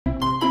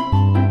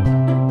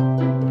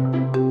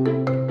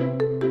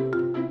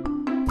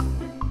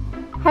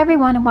Hi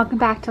everyone, and welcome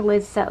back to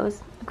Liz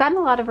Sews. I've gotten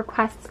a lot of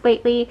requests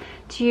lately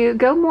to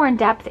go more in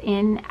depth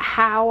in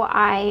how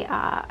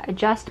I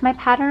adjust my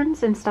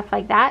patterns and stuff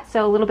like that.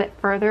 So a little bit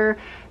further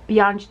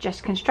beyond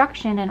just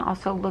construction and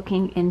also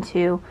looking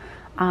into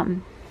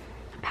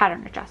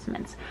pattern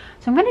adjustments.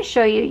 So I'm going to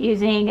show you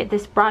using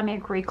this Bra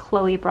Makery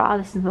Chloe bra.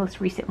 This is the most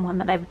recent one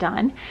that I've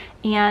done,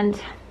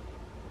 and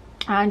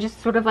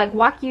just sort of like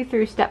walk you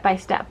through step by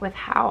step with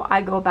how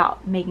I go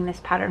about making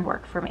this pattern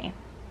work for me.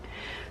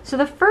 So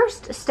the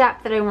first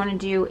step that I want to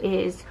do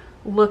is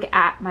look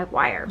at my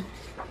wire.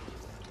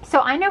 So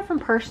I know from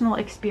personal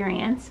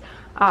experience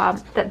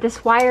that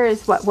this wire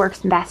is what works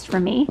best for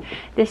me.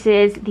 This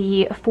is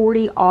the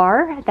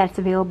 40R that's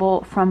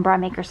available from Bra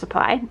Maker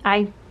Supply.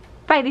 I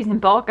buy these in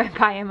bulk. I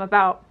buy them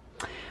about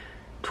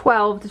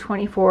 12 to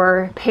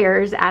 24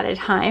 pairs at a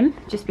time,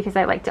 just because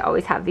I like to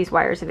always have these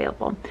wires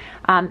available.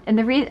 And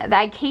the reason that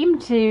I came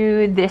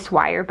to this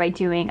wire by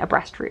doing a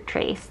breast root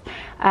trace.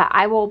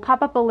 I will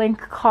pop up a link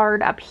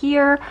card up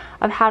here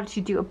of how to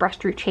do a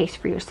breast root trace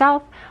for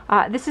yourself.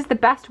 This is the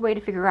best way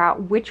to figure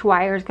out which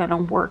wire is going to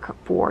work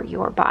for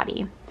your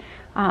body.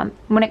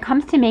 When it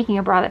comes to making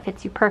a bra that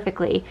fits you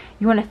perfectly,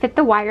 you want to fit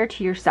the wire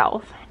to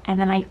yourself, and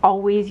then I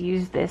always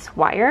use this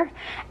wire,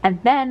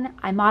 and then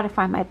I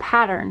modify my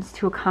patterns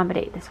to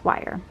accommodate this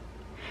wire.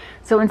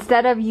 So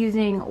instead of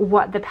using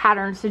what the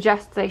pattern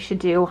suggests I should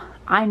do,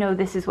 I know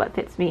this is what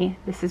fits me,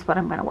 this is what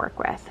I'm going to work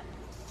with.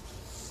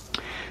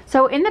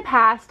 So in the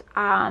past,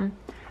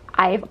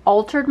 I've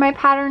altered my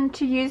pattern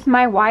to use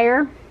my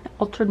wire,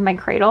 altered my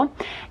cradle,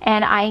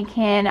 and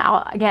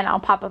I'll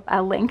pop up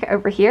a link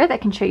over here that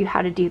can show you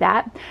how to do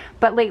that.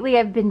 But lately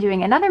I've been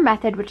doing another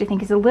method which I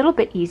think is a little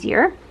bit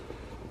easier,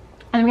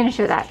 and I'm going to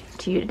show that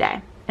to you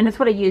today. And it's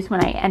what I used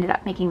when I ended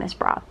up making this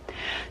bra.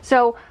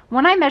 So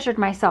when I measured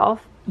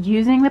myself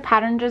using the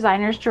pattern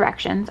designer's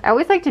directions, I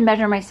always like to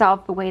measure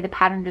myself the way the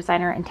pattern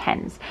designer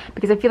intends,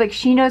 because I feel like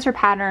she knows her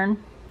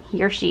pattern,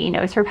 he or she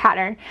knows her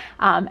pattern,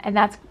 and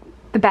that's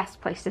the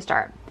best place to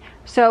start.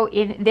 So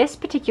in this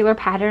particular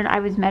pattern, I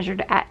was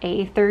measured at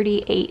a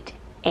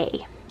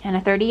 38A. And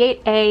a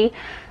 38A,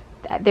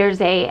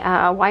 there's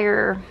a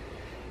wire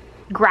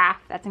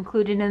graph that's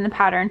included in the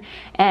pattern,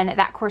 and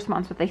that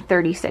corresponds with a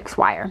 36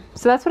 wire.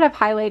 So that's what I've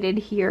highlighted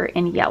here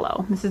in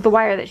yellow. This is the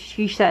wire that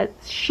she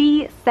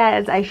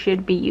says I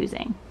should be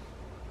using.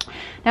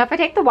 Now if I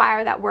take the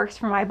wire that works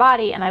for my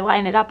body and I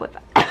line it up with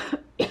that,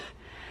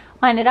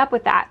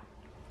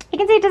 you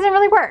can see it doesn't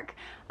really work.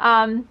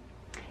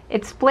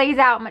 It splays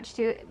out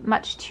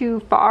much too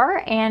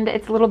far, and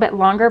it's a little bit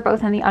longer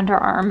both on the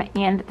underarm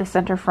and the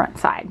center front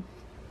side.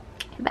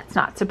 That's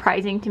not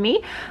surprising to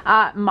me.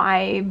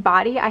 My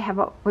body, I have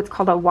what's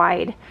called a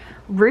wide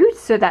root,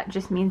 so that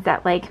just means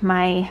that like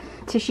my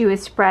tissue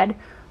is spread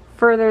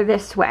further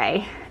this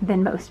way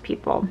than most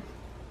people.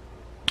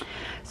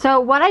 So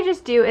what I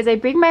just do is I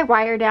bring my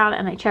wire down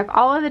and I check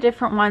all of the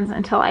different ones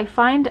until I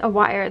find a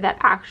wire that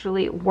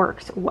actually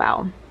works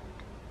well.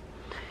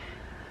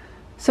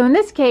 So in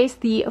this case,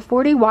 the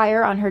 40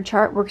 wire on her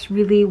chart works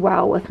really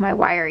well with my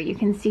wire. You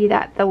can see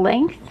that the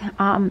length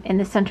in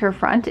the center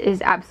front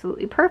is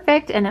absolutely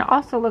perfect, and it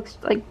also looks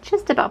like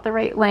just about the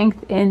right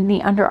length in the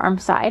underarm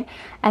side.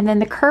 And then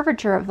the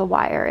curvature of the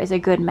wire is a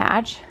good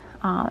match.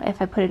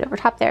 If I put it over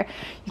top there,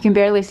 you can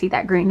barely see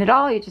that green at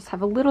all. You just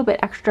have a little bit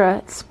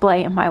extra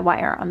splay in my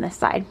wire on this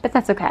side, but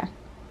that's okay.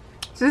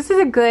 So this is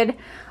a good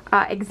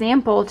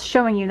example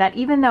showing you that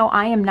even though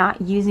I am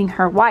not using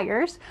her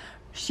wires,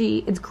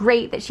 it's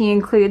great that she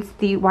includes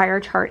the wire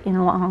chart in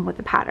along with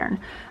the pattern.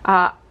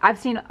 I've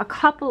seen a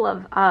couple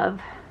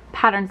of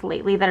patterns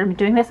lately that are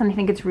doing this, and I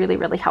think it's really,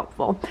 really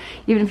helpful.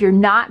 Even if you're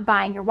not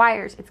buying your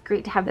wires, it's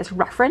great to have this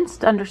reference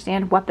to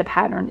understand what the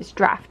pattern is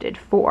drafted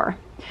for.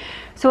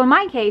 So in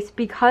my case,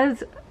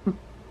 because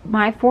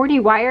my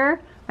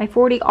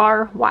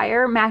 40R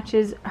wire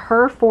matches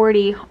her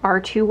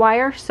 40R2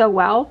 wire so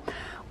well,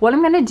 what I'm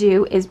going to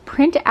do is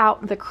print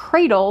out the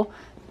cradle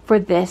for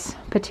this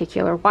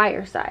particular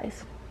wire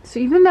size. So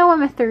even though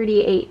I'm a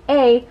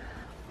 38A,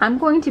 I'm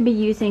going to be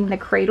using the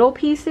cradle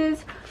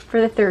pieces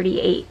for the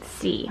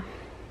 38C.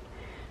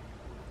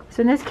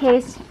 So in this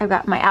case, I've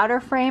got my outer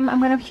frame I'm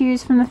going to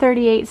use from the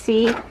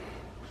 38C,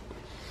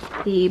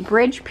 the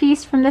bridge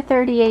piece from the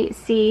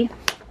 38C,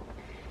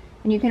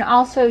 and you can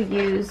also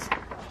use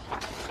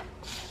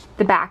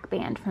the back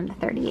band from the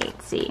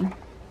 38C.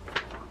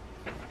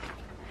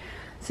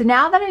 So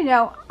now that I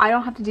know I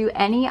don't have to do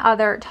any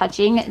other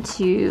touching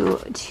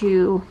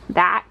to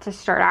that to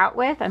start out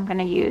with,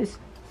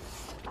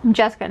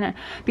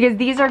 because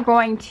these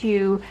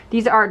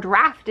are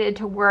drafted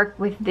to work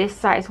with this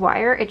size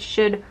wire, it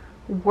should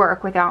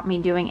work without me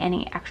doing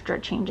any extra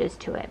changes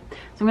to it.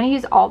 So I'm going to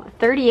use all the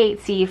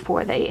 38C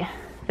for the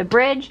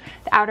bridge,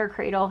 the outer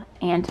cradle,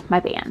 and my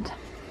band.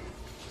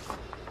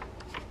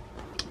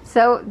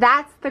 So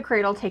that's the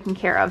cradle taken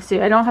care of.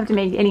 So I don't have to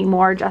make any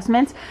more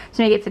adjustments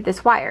to make it fit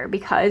this wire,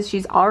 because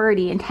she's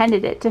already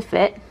intended it to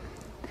fit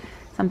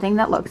something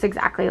that looks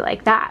exactly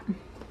like that.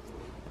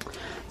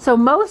 So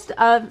most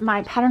of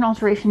my pattern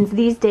alterations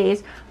these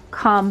days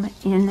come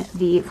in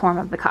the form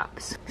of the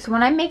cups. So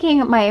when I'm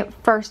making my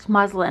first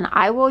muslin,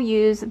 I will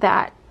use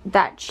that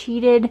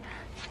cheated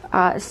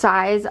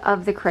size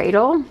of the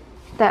cradle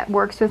that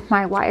works with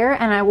my wire,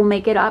 and I will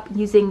make it up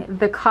using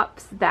the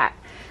cups that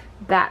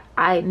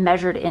I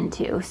measured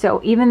into.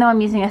 So even though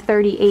I'm using a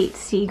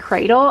 38C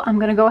cradle, I'm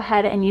gonna go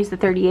ahead and use the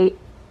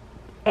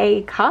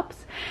 38A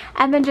cups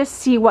and then just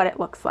see what it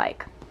looks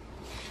like.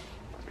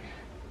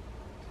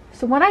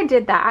 So when I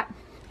did that,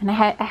 and I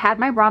had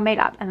my bra made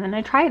up, and then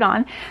I tried it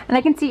on, and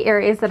I can see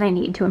areas that I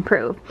need to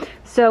improve.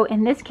 So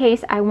in this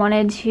case, I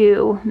wanted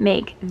to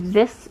make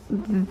this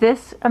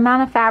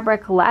amount of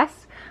fabric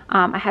less.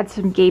 I had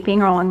some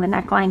gaping along the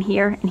neckline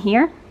here and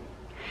here.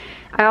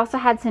 I also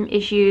had some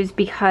issues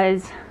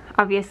because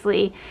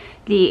obviously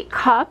the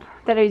cup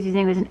that I was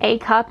using was an A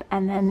cup,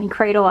 and then the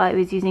cradle I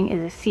was using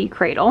is a C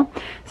cradle.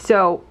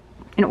 So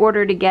in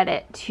order to get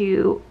it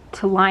to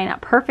line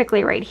up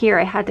perfectly right here,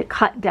 I had to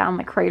cut down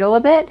the cradle a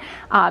bit,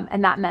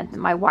 and that meant that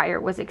my wire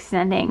was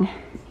extending,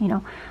 you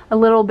know, a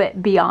little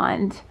bit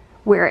beyond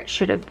where it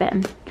should have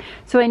been.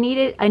 So I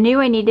knew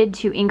I needed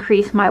to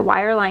increase my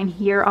wire line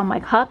here on my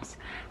cups.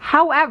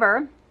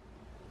 However,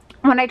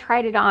 when I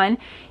tried it on,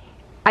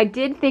 I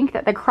did think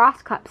that the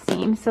cross cup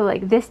seam, so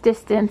like this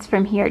distance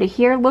from here to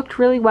here, looked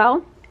really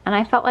well, and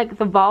I felt like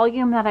the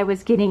volume that I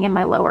was getting in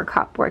my lower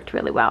cup worked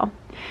really well.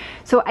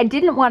 So I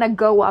didn't want to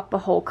go up a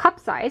whole cup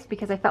size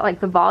because I felt like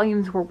the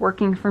volumes were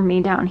working for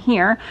me down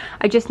here.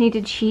 I just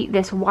needed to cheat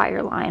this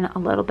wire line a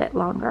little bit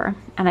longer,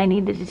 and I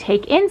needed to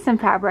take in some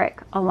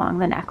fabric along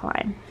the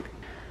neckline.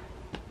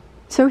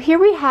 So here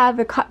we have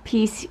the cut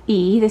piece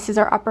E. This is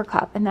our upper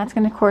cup, and that's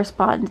going to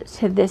correspond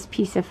to this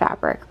piece of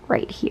fabric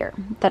right here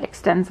that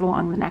extends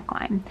along the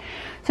neckline.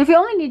 So if you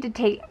only need to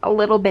take a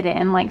little bit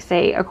in, like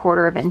say a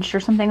 1/4 inch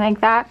or something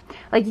like that,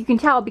 like you can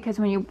tell because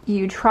when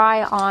you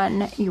try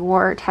on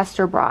your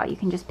tester bra, you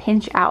can just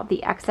pinch out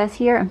the excess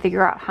here and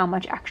figure out how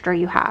much extra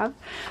you have.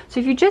 So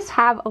if you just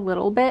have a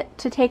little bit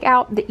to take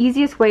out, the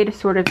easiest way to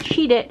sort of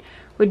cheat it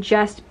would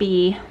just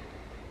be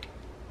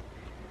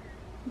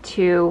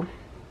to,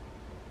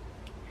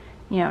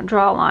 you know,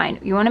 draw a line.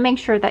 You want to make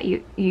sure that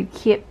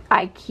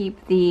I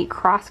keep the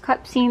cross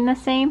cup seam the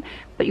same,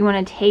 but you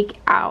want to take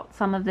out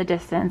some of the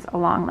distance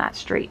along that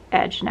straight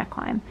edge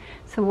neckline.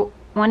 So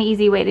one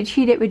easy way to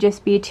cheat it would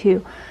just be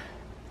to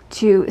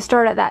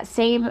start at that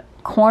same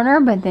corner,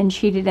 but then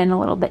cheat it in a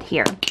little bit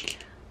here.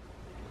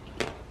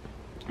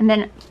 And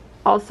then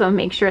also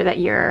make sure that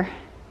you're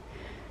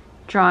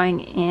drawing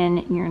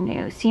in your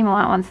new seam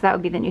allowance. That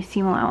would be the new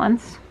seam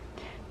allowance.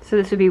 So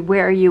this would be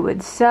where you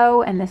would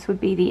sew, and this would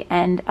be the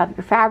end of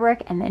your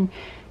fabric, and then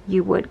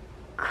you would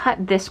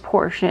cut this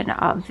portion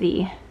of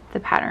the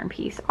pattern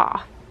piece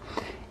off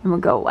and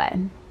would go away.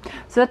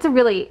 So that's a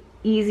really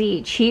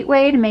easy cheat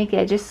way to make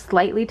it just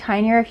slightly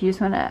tinier if you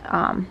just want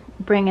to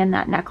bring in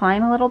that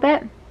neckline a little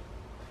bit.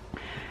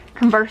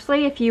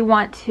 Conversely, if you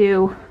want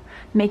to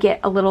make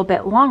it a little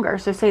bit longer,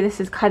 so say this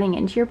is cutting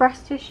into your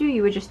breast tissue,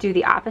 you would just do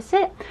the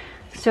opposite.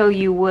 So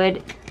you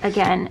would,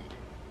 again,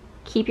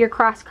 keep your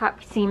cross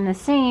cup seam the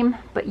same,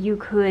 but you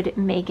could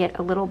make it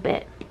a little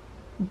bit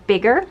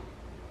bigger,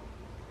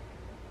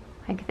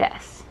 like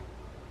this.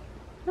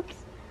 Oops.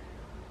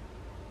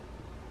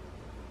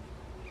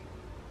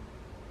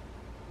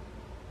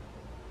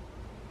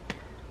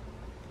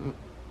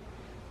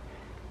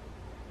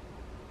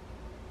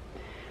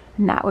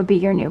 And that would be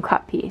your new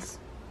cut piece.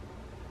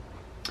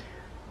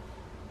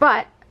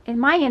 But in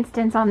my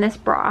instance on this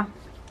bra,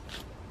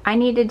 I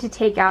needed to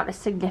take out a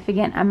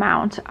significant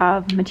amount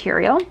of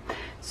material,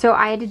 so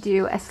I had to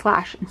do a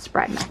slash and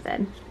spread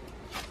method.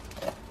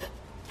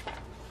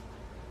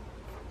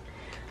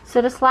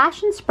 So to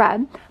slash and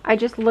spread, I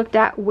just looked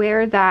at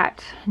where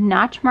that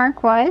notch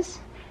mark was,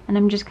 and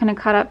I'm just going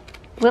to cut up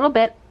a little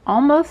bit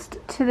almost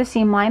to the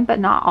seam line, but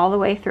not all the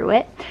way through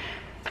it.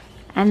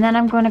 And then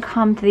I'm going to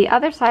come to the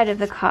other side of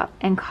the cup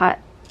and cut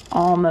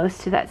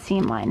almost to that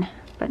seam line,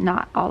 but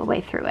not all the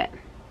way through it.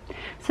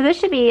 So this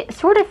should be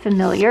sort of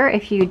familiar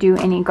if you do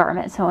any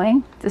garment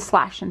sewing, the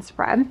slash and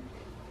spread.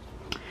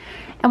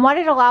 And what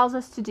it allows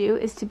us to do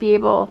is to be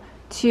able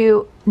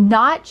to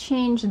not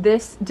change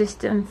this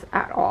distance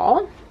at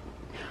all,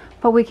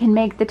 but we can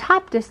make the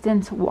top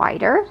distance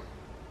wider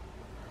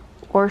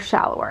or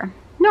shallower.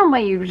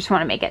 Normally you just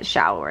want to make it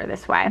shallower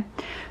this way.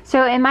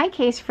 So in my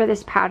case for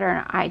this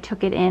pattern, I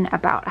took it in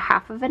about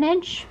 1/2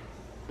 inch,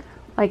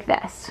 like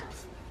this.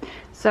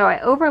 So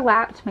I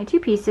overlapped my two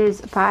pieces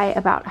by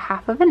about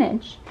 1/2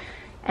 inch,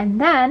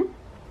 and then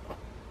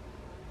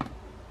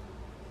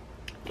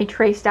I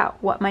traced out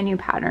what my new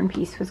pattern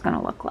piece was going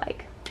to look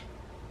like.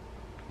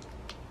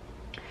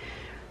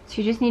 So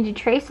you just need to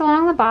trace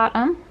along the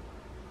bottom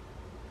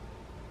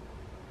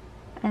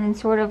and then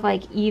sort of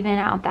like even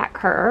out that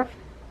curve.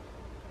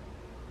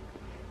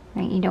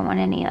 Right? You don't want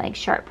any like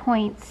sharp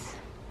points.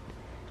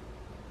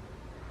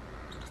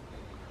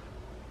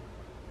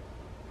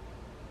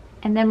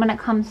 And then when it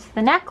comes to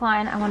the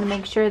neckline, I want to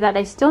make sure that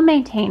I still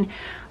maintain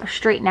a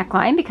straight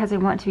neckline because I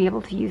want to be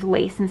able to use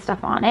lace and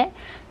stuff on it.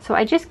 So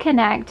I just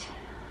connect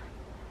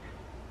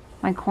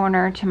my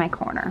corner to my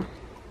corner.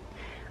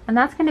 And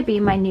that's going to be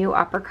my new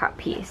uppercut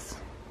piece.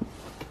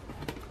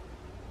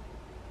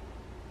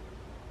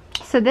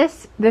 So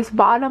this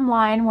bottom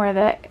line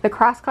where the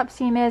cross cup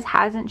seam is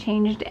hasn't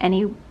changed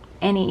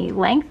any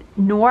length,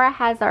 nor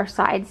has our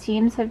side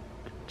seams have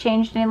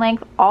changed any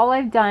length. All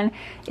I've done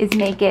is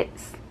make it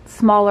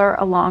smaller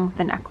along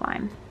the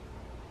neckline.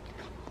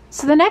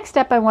 So the next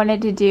step I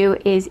wanted to do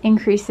is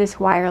increase this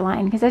wire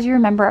line, because as you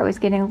remember, I was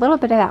getting a little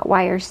bit of that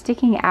wire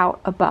sticking out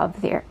above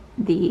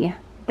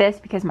this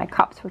because my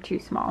cups were too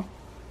small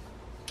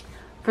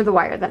for the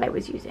wire that I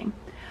was using.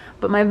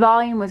 But my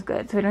volume was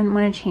good, so I didn't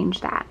want to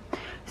change that.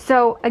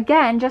 So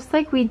again, just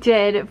like we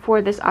did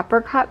for this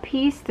uppercut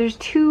piece, there's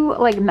two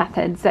like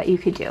methods that you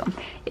could do.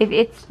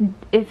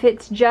 If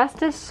it's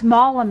just a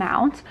small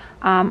amount,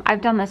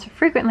 I've done this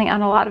frequently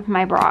on a lot of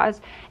my bras,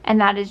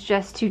 and that is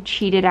just to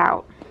cheat it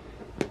out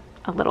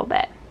a little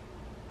bit.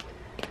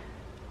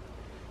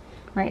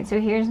 Right, so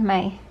here's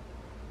my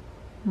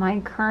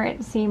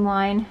current seam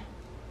line.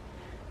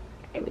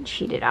 I would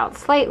cheat it out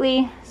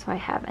slightly so I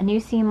have a new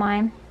seam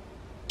line.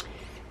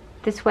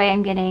 This way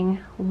I'm getting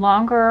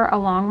longer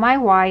along my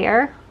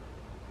wire,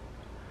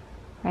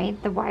 right?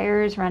 The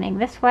wire is running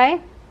this way.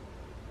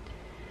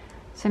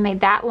 So I made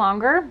that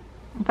longer,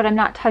 but I'm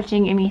not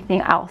touching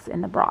anything else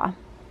in the bra.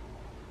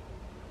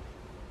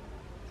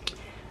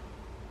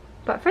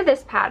 But for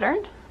this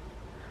pattern,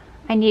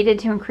 I needed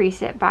to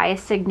increase it by a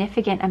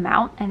significant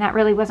amount, and that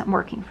really wasn't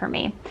working for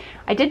me.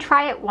 I did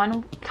try it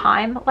one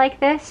time like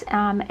this,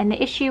 and the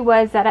issue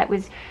was that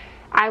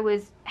I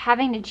was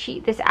having to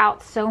cheat this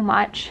out so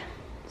much.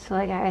 So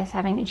like I was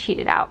having to cheat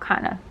it out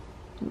kind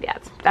of, yeah,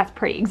 that's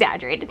pretty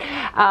exaggerated.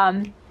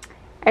 I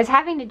was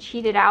having to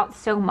cheat it out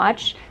so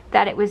much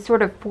that it was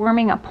sort of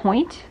forming a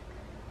point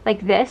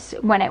like this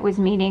when it was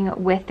meeting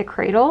with the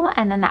cradle,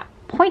 and then that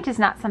point is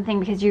not something,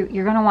 because you're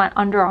going to want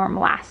underarm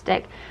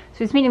elastic.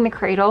 So it's meeting the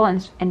cradle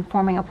and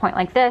forming a point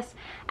like this,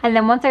 and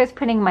then once I was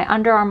putting my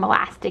underarm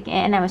elastic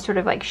in, I was sort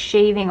of like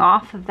shaving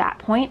off of that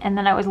point, and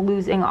then I was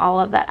losing all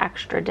of that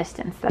extra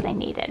distance that I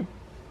needed.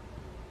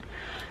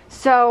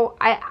 So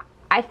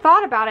I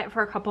thought about it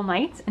for a couple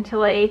nights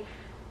until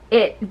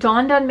it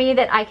dawned on me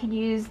that I could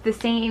use the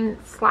same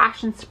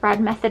slash and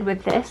spread method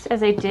with this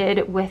as I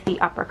did with the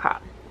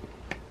uppercut.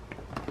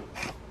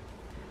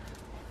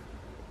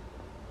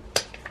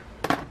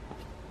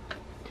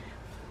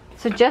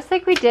 So just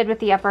like we did with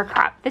the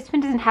uppercut, this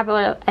one doesn't have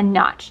a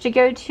notch to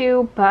go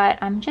to, but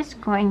I'm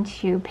just going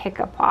to pick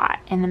a pot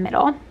in the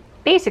middle.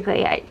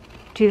 Basically, I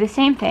do the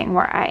same thing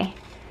where I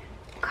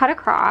cut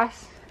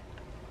across,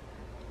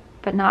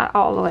 but not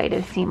all the way to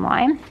the seam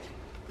line,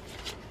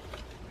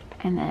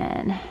 and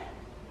then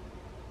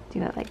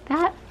do it like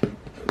that.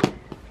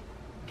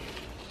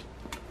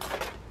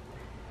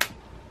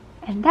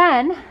 And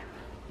then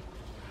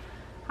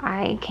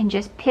I can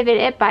just pivot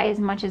it by as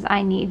much as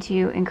I need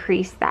to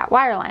increase that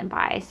wire line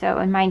by. So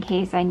in my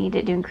case, I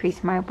needed to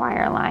increase my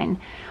wire line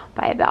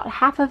by about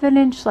 1/2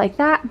 inch like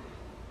that.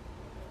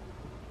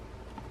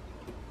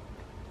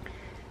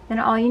 Then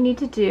all you need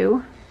to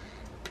do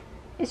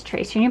is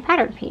trace your new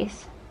pattern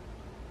piece.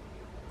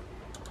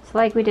 So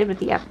like we did with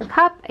the upper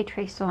cup, I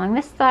traced along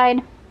this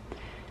side.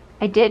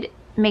 I did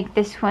make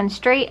this one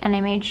straight, and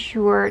I made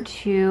sure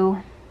to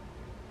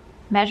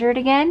measure it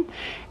again.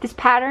 This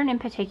pattern in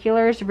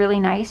particular is really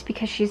nice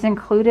because she's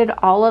included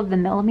all of the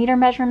millimeter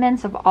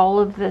measurements of all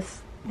of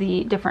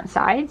the different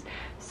sides.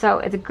 So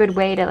it's a good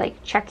way to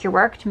like check your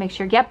work to make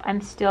sure, yep,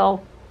 I'm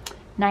still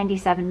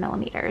 97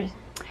 millimeters.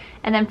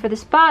 And then for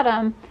this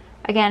bottom,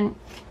 again,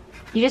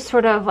 you just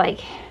sort of like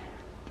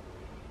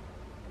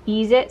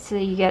ease it so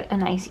that you get a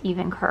nice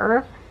even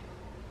curve.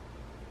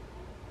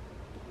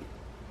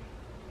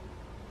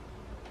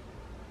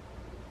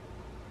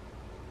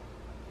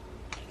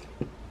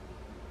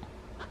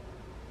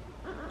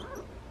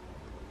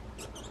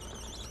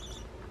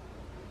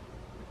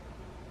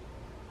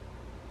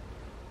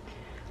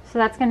 So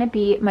that's going to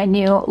be my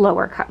new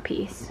lower cut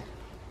piece.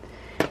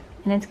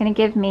 And it's going to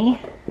give me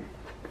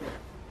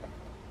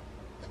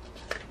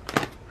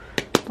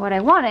what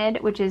I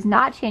wanted, which is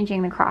not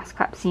changing the cross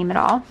cup seam at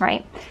all,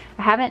 right?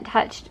 I haven't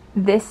touched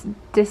this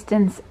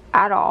distance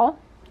at all,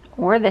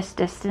 or this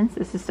distance.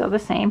 This is still the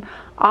same.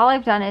 All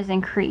I've done is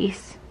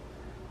increase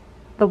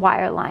the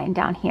wire line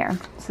down here.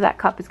 So that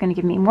cup is going to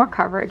give me more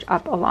coverage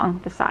up along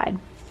the side.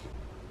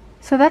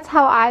 So that's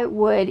how I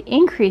would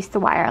increase the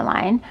wire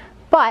line.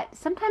 But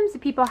sometimes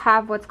people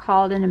have what's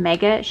called an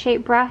omega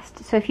shaped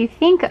breast. So if you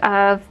think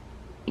of,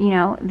 you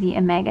know, the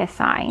omega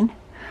sign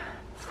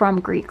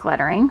from Greek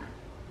lettering,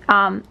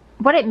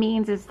 what it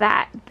means is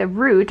that the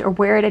root, or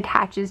where it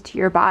attaches to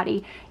your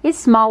body, is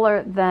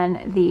smaller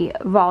than the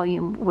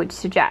volume would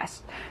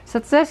suggest. So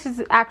this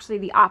is actually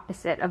the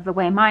opposite of the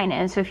way mine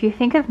is. So if you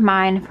think of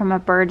mine from a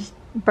bird's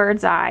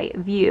eye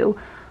view,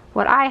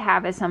 what I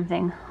have is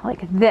something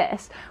like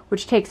this,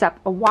 which takes up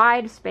a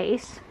wide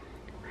space,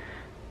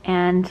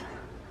 and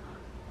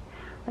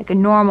like a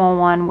normal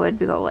one would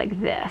go like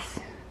this.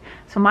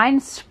 So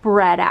mine's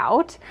spread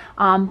out,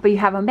 but you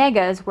have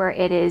omegas where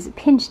it is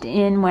pinched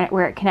in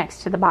where it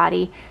connects to the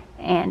body,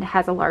 and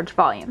has a large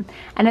volume.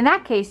 And in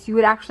that case, you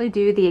would actually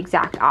do the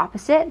exact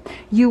opposite.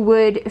 You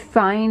would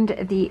find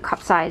the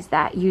cup size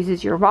that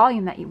uses your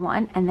volume that you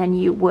want, and then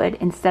you would,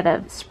 instead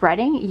of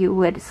spreading, you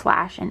would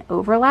slash and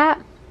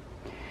overlap.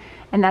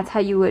 And that's how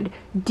you would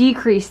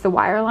decrease the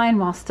wire line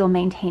while still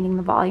maintaining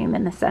the volume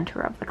in the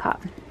center of the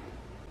cup.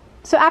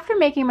 So after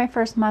making my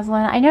first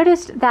muslin, I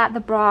noticed that the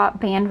bra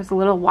band was a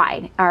little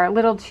wide, or a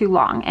little too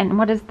long. And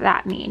what does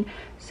that mean?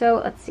 So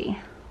let's see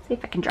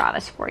if I can draw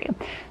this for you.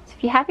 So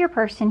if you have your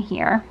person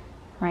here,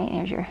 right,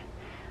 there's your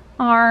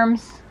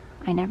arms.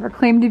 I never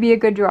claimed to be a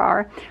good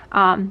drawer.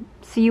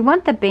 So you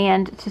want the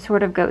band to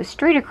sort of go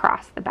straight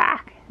across the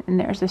back, and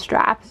there's the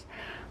straps.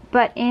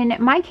 But in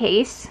my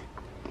case,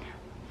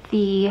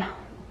 the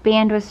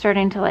band was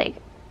starting to like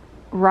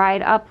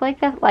ride up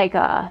like that, like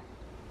a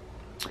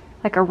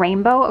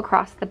rainbow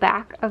across the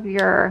back of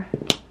your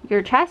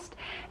chest.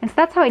 And so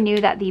that's how I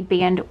knew that the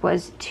band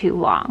was too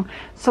long.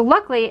 So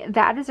luckily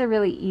that is a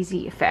really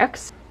easy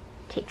fix.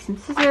 Take some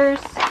scissors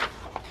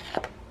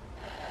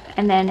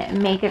and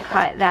then make a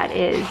cut that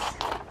is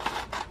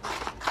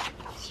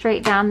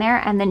straight down there,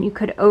 and then you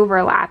could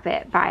overlap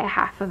it by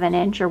 1/2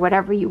 inch or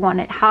whatever you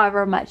wanted,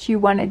 however much you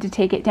wanted to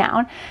take it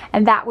down,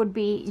 and that would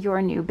be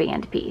your new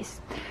band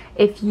piece.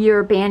 If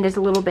your band is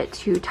a little bit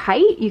too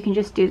tight, you can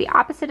just do the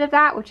opposite of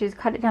that, which is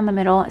cut it down the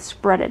middle,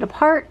 spread it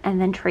apart,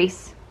 and then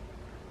trace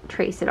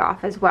it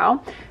off as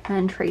well, and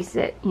then trace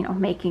it, you know,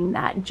 making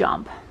that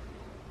jump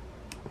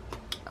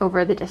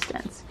over the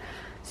distance.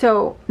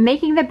 So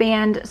making the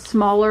band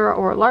smaller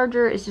or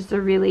larger is just a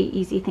really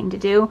easy thing to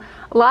do.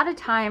 A lot of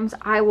times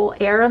I will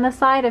err on the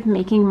side of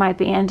making my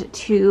band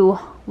too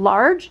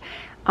large,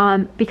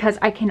 because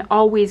I can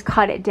always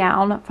cut it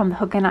down from the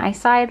hook and eye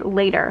side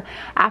later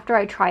after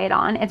I try it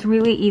on. It's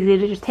really easy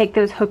to just take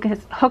those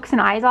hooks and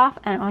eyes off,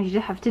 and all you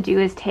just have to do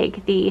is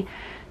take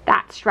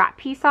that strap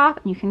piece off,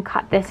 and you can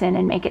cut this in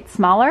and make it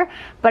smaller.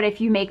 But if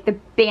you make the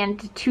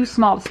band too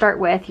small to start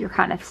with, you're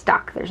kind of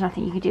stuck. There's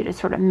nothing you can do to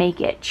sort of make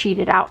it, cheat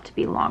it out to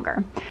be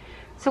longer.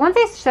 So once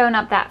I sewn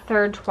up that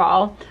third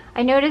toile,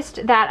 I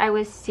noticed that I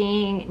was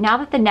seeing, now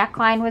that the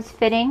neckline was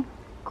fitting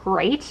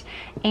great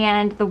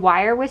and the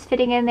wire was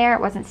fitting in there,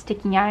 it wasn't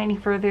sticking out any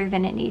further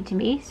than it needed to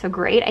be, so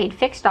great. I had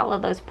fixed all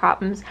of those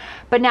problems,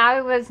 but now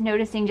I was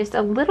noticing just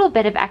a little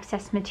bit of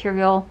excess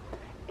material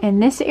in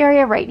this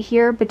area right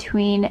here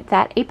between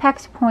that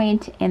apex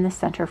point and the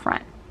center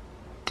front.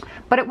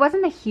 But it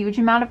wasn't a huge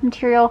amount of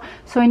material,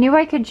 so I knew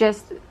I could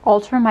just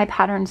alter my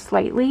pattern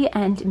slightly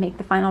and make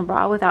the final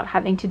bra without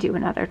having to do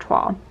another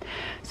toile.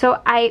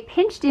 So I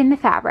pinched in the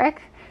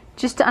fabric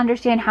just to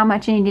understand how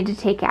much I needed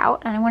to take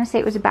out, and I want to say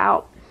it was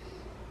about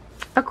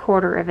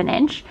 1/4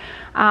 inch.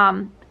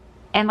 And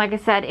like I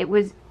said,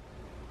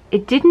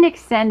 it didn't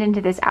extend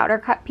into this outer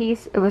cut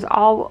piece. It was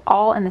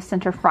all in the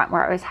center front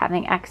where I was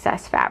having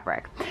excess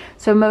fabric.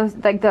 So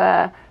most, like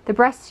the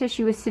breast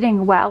tissue was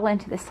sitting well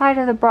into the side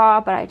of the bra,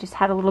 but I just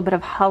had a little bit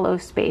of hollow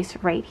space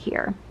right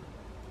here.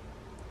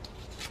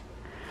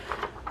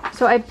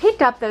 So I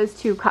picked up those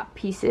 2 cut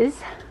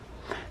pieces.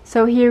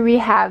 So here we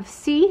have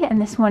C,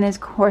 and this one is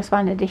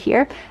corresponded to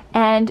here.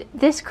 And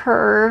this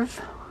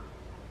curve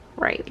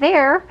right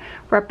there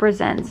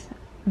represents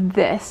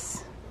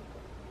this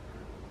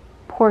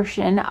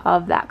portion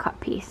of that cut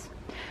piece.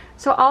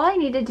 So all I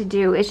needed to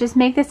do is just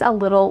make this a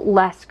little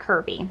less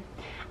curvy.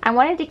 I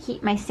wanted to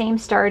keep my same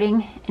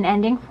starting and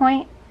ending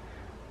point,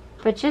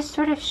 but just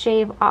sort of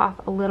shave off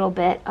a little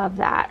bit of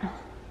that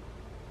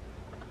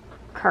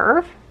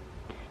curve,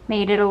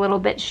 made it a little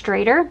bit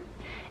straighter,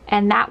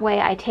 and that way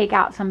I take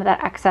out some of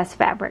that excess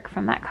fabric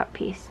from that cut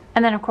piece.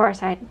 And then of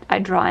course I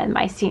draw in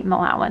my seam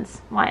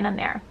allowance line on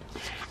there.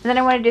 And then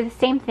I want to do the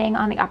same thing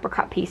on the upper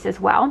cut piece as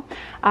well.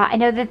 I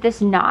know that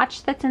this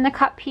notch that's in the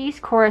cut piece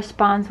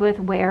corresponds with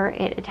where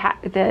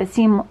the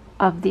seam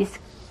of this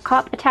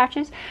cup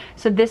attaches.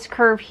 So this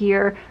curve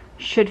here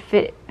should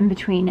fit in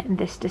between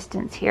this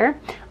distance here.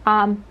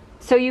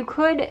 So you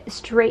could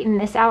straighten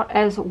this out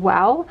as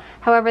well.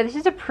 However, this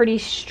is a pretty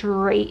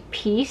straight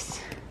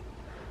piece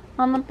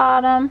on the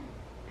bottom.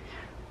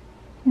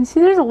 You can see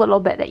there's a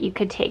little bit that you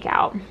could take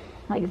out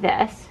like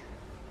this.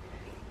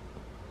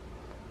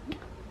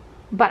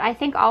 But I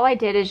think all I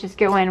did is just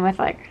go in with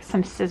like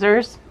some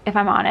scissors, if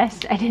I'm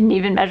honest. I didn't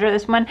even measure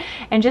this one,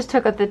 and just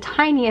took the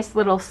tiniest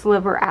little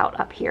sliver out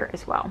up here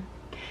as well.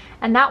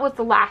 And that was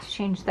the last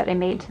change that I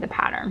made to the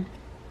pattern.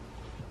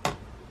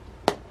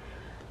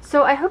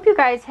 So I hope you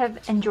guys have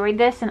enjoyed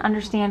this and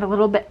understand a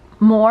little bit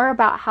more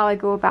about how I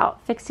go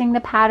about fixing the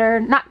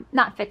pattern.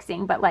 Not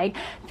fixing, but like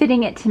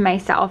fitting it to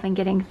myself and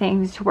getting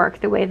things to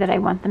work the way that I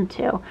want them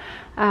to.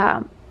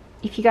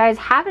 If you guys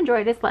have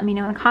enjoyed this, let me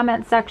know in the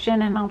comments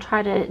section, and I'll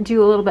try to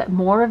do a little bit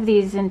more of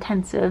these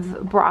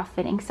intensive bra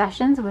fitting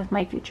sessions with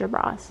my future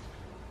bras.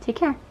 Take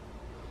care.